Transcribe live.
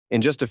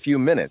In just a few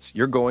minutes,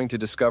 you're going to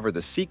discover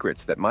the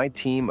secrets that my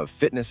team of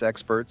fitness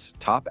experts,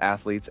 top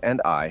athletes,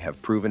 and I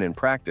have proven in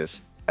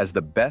practice as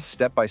the best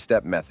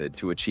step-by-step method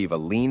to achieve a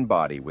lean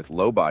body with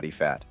low body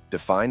fat,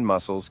 defined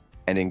muscles,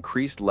 and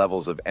increased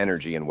levels of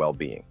energy and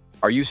well-being.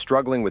 Are you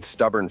struggling with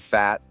stubborn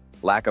fat,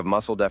 lack of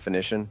muscle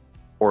definition,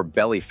 or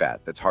belly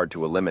fat that's hard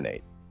to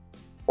eliminate?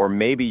 Or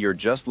maybe you're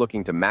just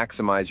looking to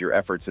maximize your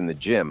efforts in the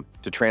gym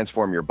to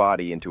transform your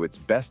body into its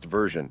best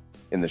version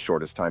in the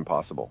shortest time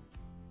possible.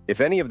 If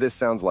any of this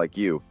sounds like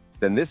you,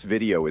 then this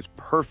video is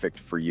perfect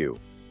for you.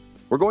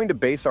 We're going to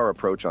base our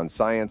approach on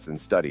science and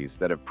studies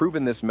that have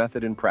proven this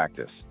method in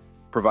practice,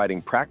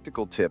 providing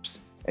practical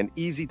tips and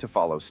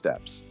easy-to-follow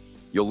steps.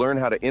 You'll learn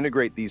how to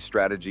integrate these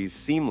strategies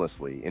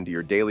seamlessly into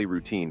your daily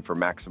routine for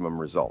maximum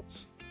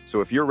results.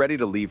 So if you're ready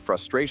to leave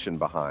frustration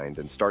behind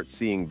and start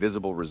seeing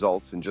visible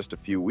results in just a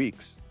few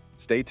weeks,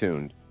 stay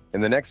tuned.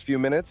 In the next few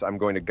minutes, I'm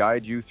going to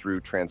guide you through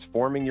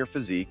transforming your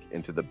physique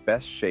into the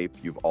best shape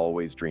you've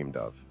always dreamed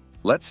of.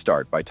 Let's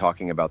start by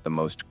talking about the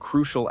most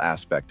crucial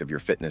aspect of your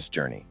fitness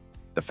journey,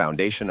 the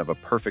foundation of a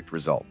perfect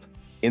result.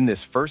 In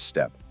this first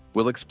step,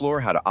 we'll explore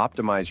how to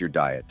optimize your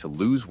diet to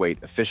lose weight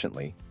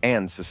efficiently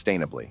and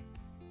sustainably.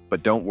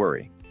 But don't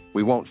worry,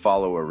 we won't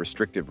follow a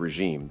restrictive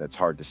regime that's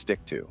hard to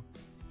stick to.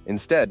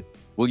 Instead,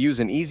 we'll use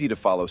an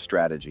easy-to-follow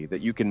strategy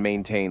that you can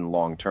maintain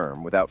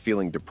long-term without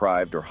feeling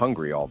deprived or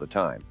hungry all the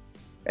time.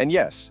 And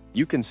yes,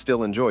 you can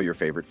still enjoy your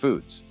favorite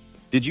foods.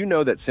 Did you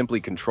know that simply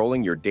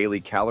controlling your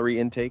daily calorie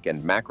intake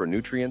and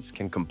macronutrients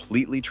can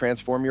completely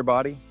transform your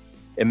body?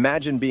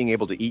 Imagine being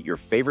able to eat your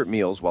favorite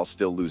meals while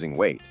still losing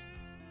weight.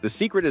 The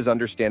secret is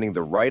understanding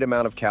the right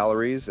amount of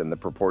calories and the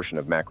proportion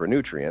of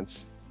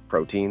macronutrients,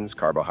 proteins,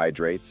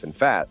 carbohydrates, and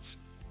fats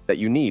that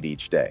you need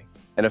each day.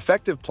 An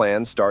effective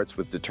plan starts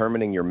with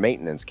determining your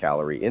maintenance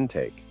calorie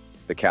intake,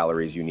 the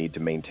calories you need to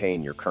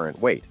maintain your current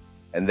weight,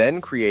 and then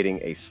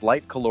creating a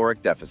slight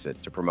caloric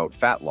deficit to promote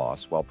fat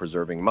loss while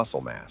preserving muscle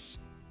mass.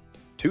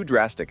 Too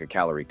drastic a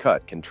calorie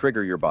cut can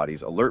trigger your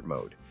body's alert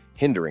mode,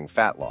 hindering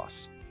fat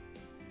loss.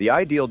 The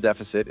ideal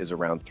deficit is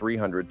around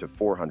 300 to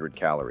 400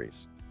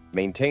 calories.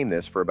 Maintain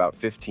this for about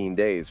 15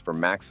 days for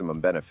maximum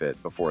benefit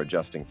before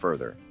adjusting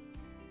further.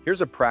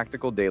 Here's a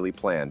practical daily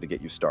plan to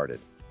get you started.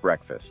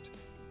 Breakfast.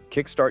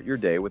 Kickstart your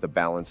day with a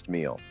balanced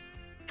meal.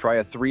 Try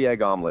a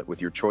 3-egg omelet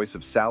with your choice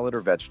of salad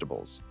or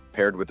vegetables,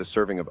 paired with a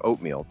serving of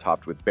oatmeal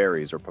topped with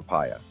berries or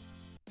papaya.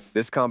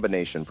 This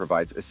combination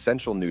provides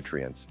essential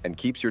nutrients and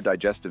keeps your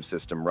digestive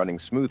system running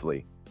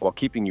smoothly while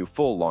keeping you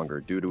full longer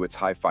due to its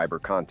high fiber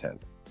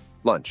content.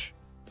 Lunch.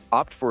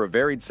 Opt for a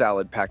varied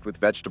salad packed with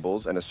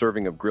vegetables and a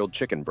serving of grilled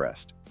chicken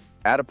breast.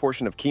 Add a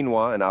portion of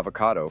quinoa and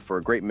avocado for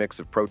a great mix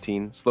of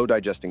protein,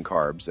 slow-digesting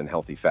carbs, and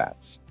healthy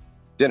fats.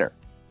 Dinner.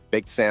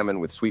 Baked salmon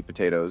with sweet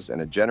potatoes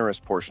and a generous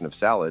portion of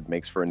salad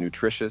makes for a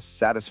nutritious,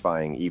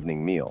 satisfying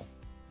evening meal.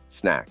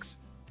 Snacks.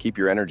 Keep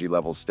your energy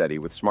levels steady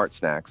with smart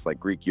snacks like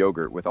Greek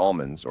yogurt with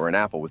almonds or an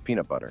apple with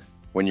peanut butter.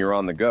 When you're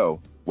on the go,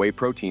 whey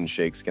protein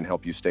shakes can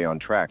help you stay on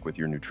track with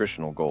your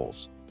nutritional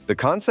goals. The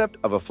concept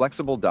of a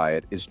flexible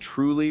diet is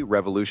truly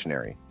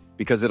revolutionary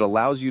because it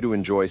allows you to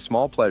enjoy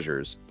small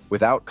pleasures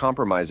without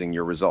compromising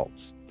your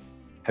results.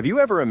 Have you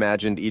ever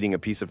imagined eating a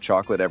piece of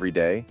chocolate every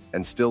day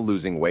and still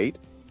losing weight?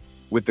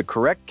 With the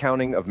correct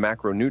counting of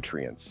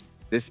macronutrients,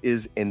 this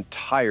is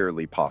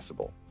entirely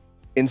possible.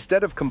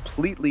 Instead of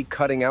completely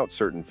cutting out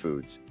certain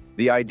foods,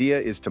 the idea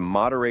is to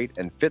moderate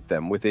and fit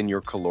them within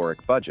your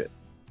caloric budget.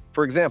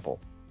 For example,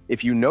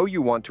 if you know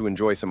you want to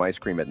enjoy some ice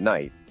cream at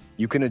night,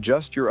 you can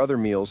adjust your other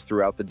meals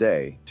throughout the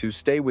day to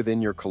stay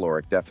within your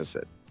caloric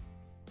deficit.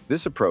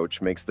 This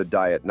approach makes the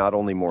diet not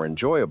only more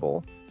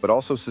enjoyable, but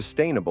also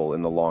sustainable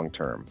in the long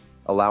term,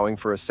 allowing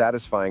for a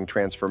satisfying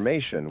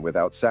transformation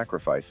without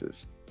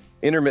sacrifices.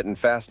 Intermittent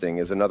fasting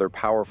is another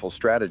powerful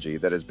strategy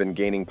that has been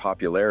gaining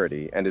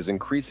popularity and is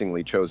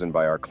increasingly chosen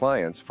by our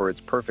clients for its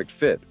perfect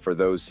fit for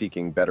those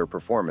seeking better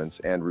performance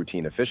and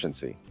routine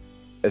efficiency.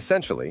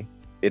 Essentially,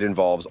 it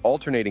involves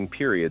alternating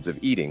periods of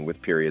eating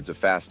with periods of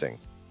fasting.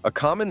 A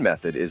common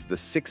method is the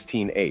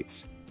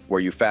 16/8,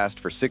 where you fast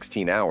for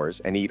 16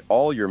 hours and eat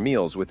all your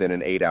meals within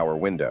an 8-hour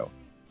window.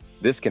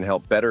 This can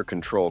help better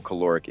control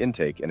caloric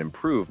intake and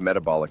improve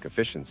metabolic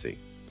efficiency.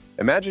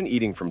 Imagine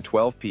eating from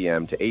 12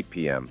 p.m. to 8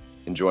 p.m.,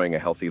 enjoying a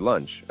healthy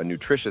lunch, a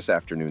nutritious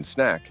afternoon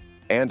snack,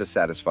 and a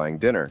satisfying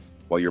dinner,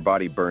 while your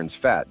body burns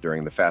fat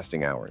during the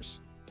fasting hours.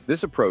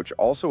 This approach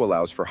also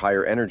allows for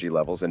higher energy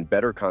levels and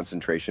better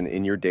concentration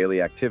in your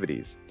daily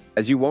activities,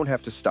 as you won't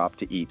have to stop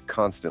to eat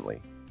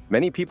constantly.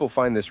 Many people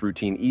find this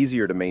routine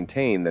easier to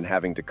maintain than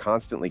having to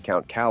constantly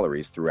count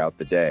calories throughout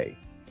the day.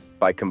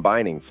 By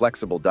combining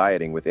flexible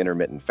dieting with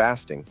intermittent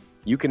fasting,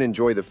 you can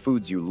enjoy the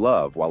foods you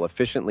love while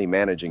efficiently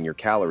managing your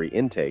calorie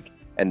intake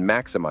and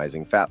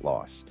maximizing fat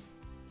loss.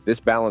 This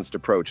balanced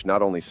approach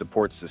not only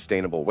supports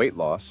sustainable weight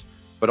loss,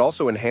 but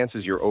also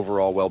enhances your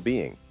overall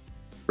well-being.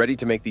 Ready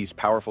to make these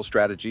powerful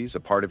strategies a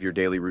part of your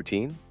daily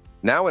routine?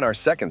 Now in our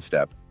second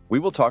step, we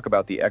will talk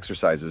about the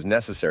exercises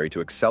necessary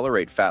to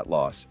accelerate fat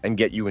loss and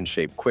get you in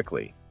shape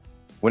quickly.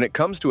 When it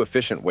comes to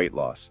efficient weight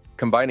loss,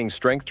 combining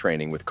strength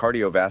training with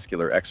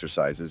cardiovascular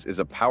exercises is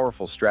a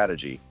powerful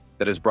strategy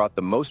that has brought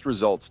the most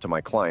results to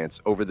my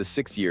clients over the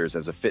 6 years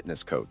as a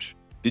fitness coach.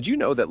 Did you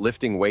know that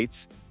lifting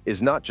weights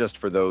is not just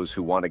for those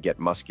who want to get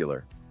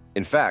muscular?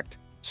 In fact,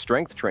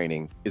 strength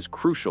training is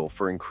crucial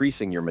for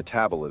increasing your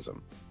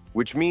metabolism,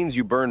 which means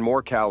you burn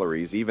more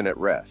calories even at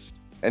rest.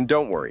 And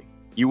don't worry,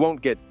 you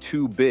won't get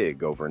too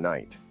big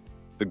overnight.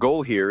 The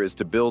goal here is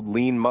to build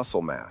lean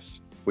muscle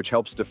mass, which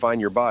helps define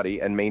your body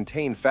and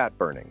maintain fat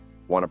burning.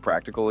 Want a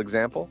practical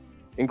example?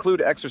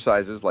 Include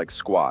exercises like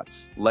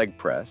squats, leg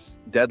press,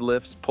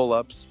 deadlifts,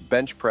 pull-ups,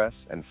 bench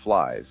press, and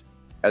flies,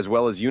 as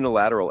well as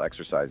unilateral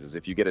exercises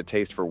if you get a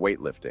taste for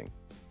weightlifting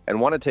and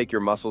want to take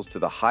your muscles to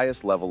the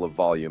highest level of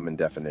volume and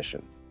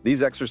definition.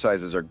 These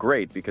exercises are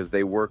great because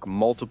they work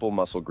multiple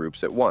muscle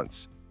groups at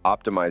once,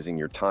 optimizing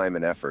your time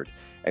and effort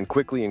and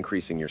quickly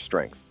increasing your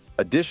strength.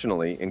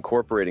 Additionally,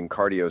 incorporating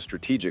cardio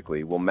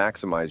strategically will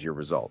maximize your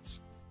results.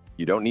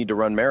 You don't need to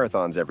run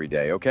marathons every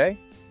day, okay?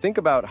 Think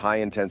about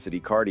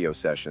high-intensity cardio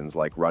sessions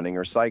like running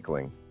or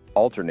cycling,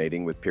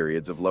 alternating with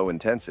periods of low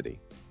intensity.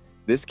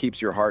 This keeps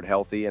your heart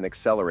healthy and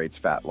accelerates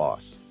fat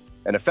loss.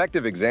 An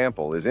effective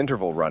example is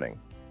interval running.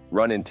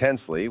 Run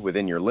intensely,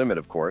 within your limit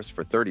of course,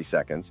 for 30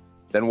 seconds,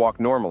 then walk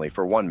normally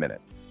for 1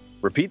 minute.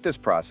 Repeat this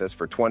process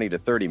for 20 to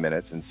 30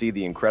 minutes and see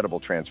the incredible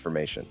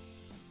transformation.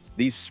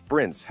 These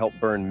sprints help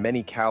burn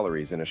many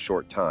calories in a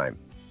short time,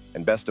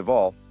 and best of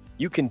all,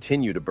 you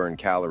continue to burn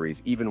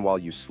calories even while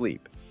you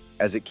sleep,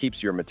 as it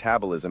keeps your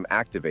metabolism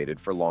activated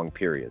for long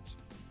periods.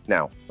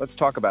 Now, let's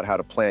talk about how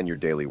to plan your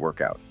daily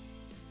workout.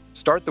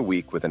 Start the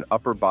week with an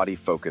upper body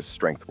focused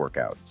strength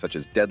workout, such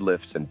as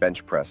deadlifts and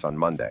bench press on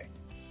Monday.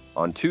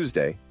 On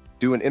Tuesday,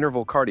 do an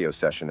interval cardio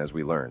session as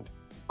we learned.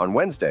 On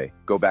Wednesday,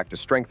 go back to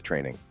strength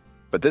training,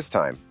 but this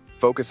time,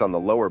 focus on the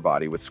lower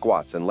body with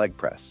squats and leg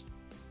press.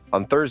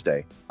 On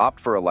Thursday,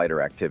 opt for a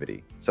lighter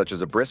activity, such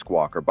as a brisk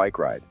walk or bike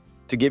ride,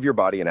 to give your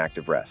body an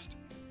active rest.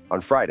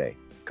 On Friday,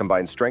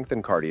 combine strength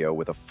and cardio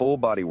with a full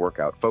body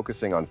workout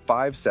focusing on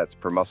 5 sets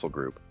per muscle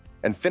group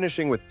and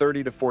finishing with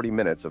 30 to 40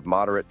 minutes of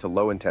moderate to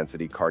low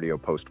intensity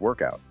cardio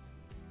post-workout.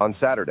 On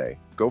Saturday,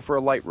 go for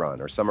a light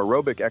run or some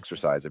aerobic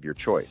exercise of your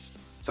choice,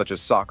 such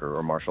as soccer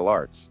or martial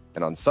arts.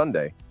 And on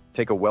Sunday,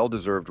 take a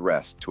well-deserved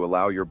rest to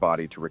allow your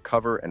body to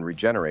recover and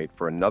regenerate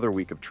for another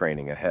week of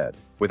training ahead.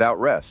 Without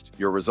rest,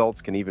 your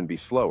results can even be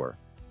slower,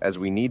 as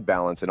we need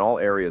balance in all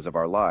areas of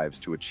our lives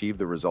to achieve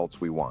the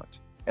results we want.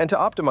 And to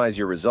optimize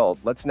your result,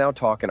 let's now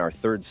talk in our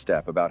third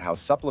step about how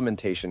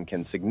supplementation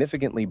can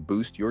significantly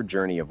boost your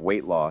journey of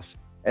weight loss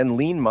and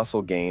lean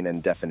muscle gain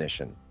and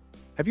definition.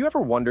 Have you ever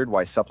wondered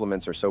why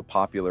supplements are so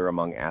popular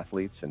among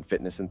athletes and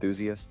fitness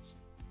enthusiasts?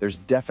 There's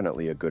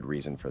definitely a good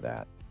reason for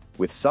that.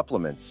 With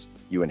supplements,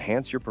 you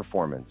enhance your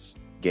performance,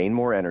 gain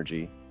more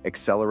energy,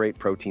 accelerate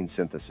protein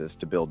synthesis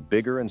to build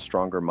bigger and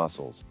stronger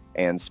muscles,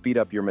 and speed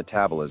up your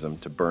metabolism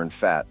to burn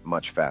fat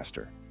much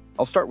faster.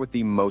 I'll start with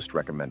the most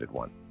recommended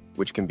one,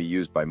 which can be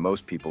used by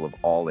most people of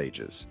all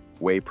ages: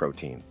 whey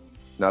protein.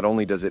 Not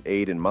only does it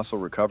aid in muscle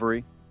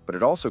recovery, but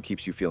it also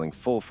keeps you feeling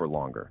full for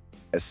longer,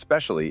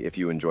 especially if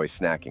you enjoy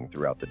snacking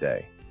throughout the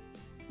day.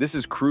 This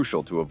is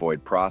crucial to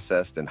avoid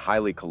processed and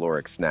highly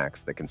caloric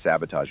snacks that can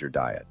sabotage your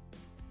diet.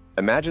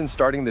 Imagine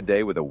starting the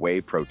day with a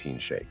whey protein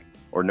shake,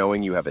 or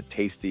knowing you have a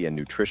tasty and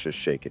nutritious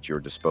shake at your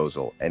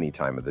disposal any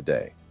time of the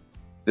day.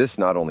 This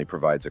not only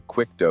provides a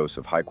quick dose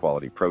of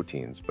high-quality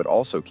proteins, but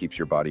also keeps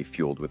your body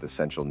fueled with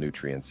essential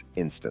nutrients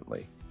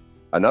instantly.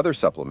 Another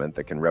supplement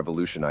that can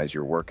revolutionize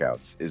your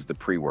workouts is the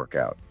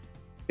pre-workout.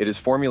 It is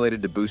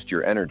formulated to boost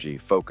your energy,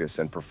 focus,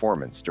 and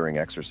performance during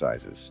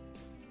exercises.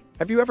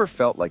 Have you ever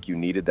felt like you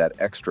needed that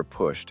extra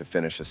push to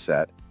finish a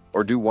set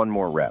or do one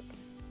more rep?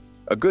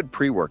 A good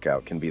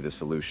pre-workout can be the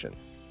solution.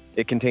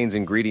 It contains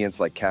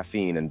ingredients like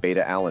caffeine and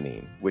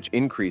beta-alanine, which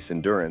increase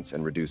endurance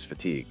and reduce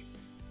fatigue.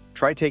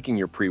 Try taking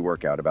your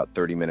pre-workout about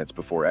 30 minutes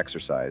before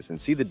exercise and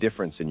see the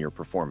difference in your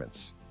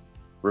performance.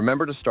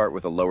 Remember to start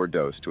with a lower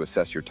dose to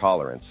assess your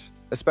tolerance,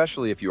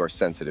 especially if you are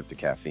sensitive to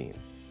caffeine.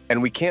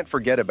 And we can't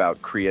forget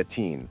about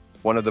creatine,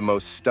 one of the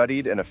most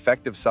studied and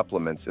effective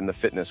supplements in the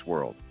fitness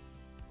world.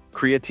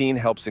 Creatine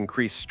helps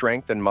increase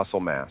strength and muscle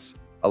mass,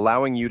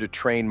 allowing you to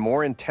train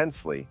more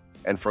intensely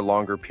and for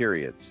longer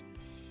periods.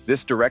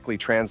 This directly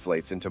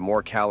translates into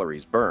more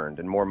calories burned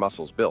and more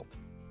muscles built.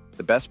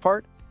 The best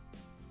part?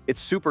 It's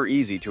super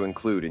easy to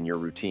include in your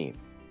routine.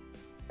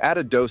 Add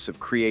a dose of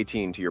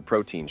creatine to your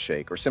protein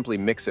shake or simply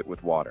mix it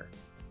with water.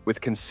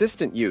 With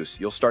consistent use,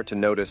 you'll start to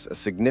notice a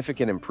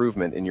significant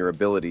improvement in your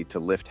ability to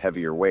lift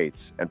heavier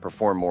weights and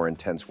perform more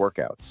intense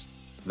workouts.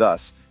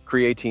 Thus,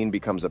 creatine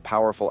becomes a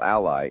powerful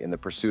ally in the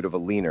pursuit of a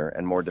leaner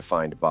and more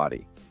defined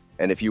body.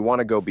 And if you want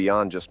to go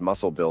beyond just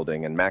muscle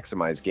building and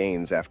maximize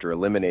gains after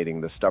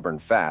eliminating the stubborn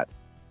fat,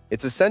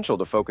 it's essential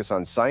to focus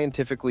on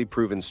scientifically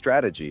proven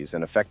strategies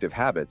and effective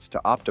habits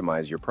to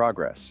optimize your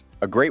progress.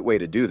 A great way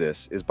to do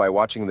this is by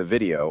watching the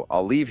video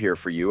I'll leave here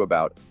for you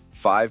about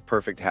 5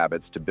 perfect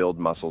habits to build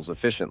muscles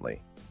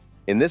efficiently.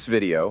 In this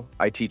video,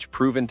 I teach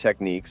proven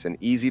techniques and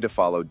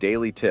easy-to-follow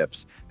daily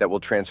tips that will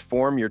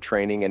transform your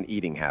training and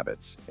eating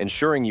habits,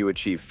 ensuring you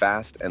achieve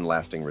fast and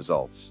lasting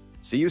results.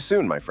 See you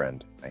soon, my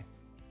friend.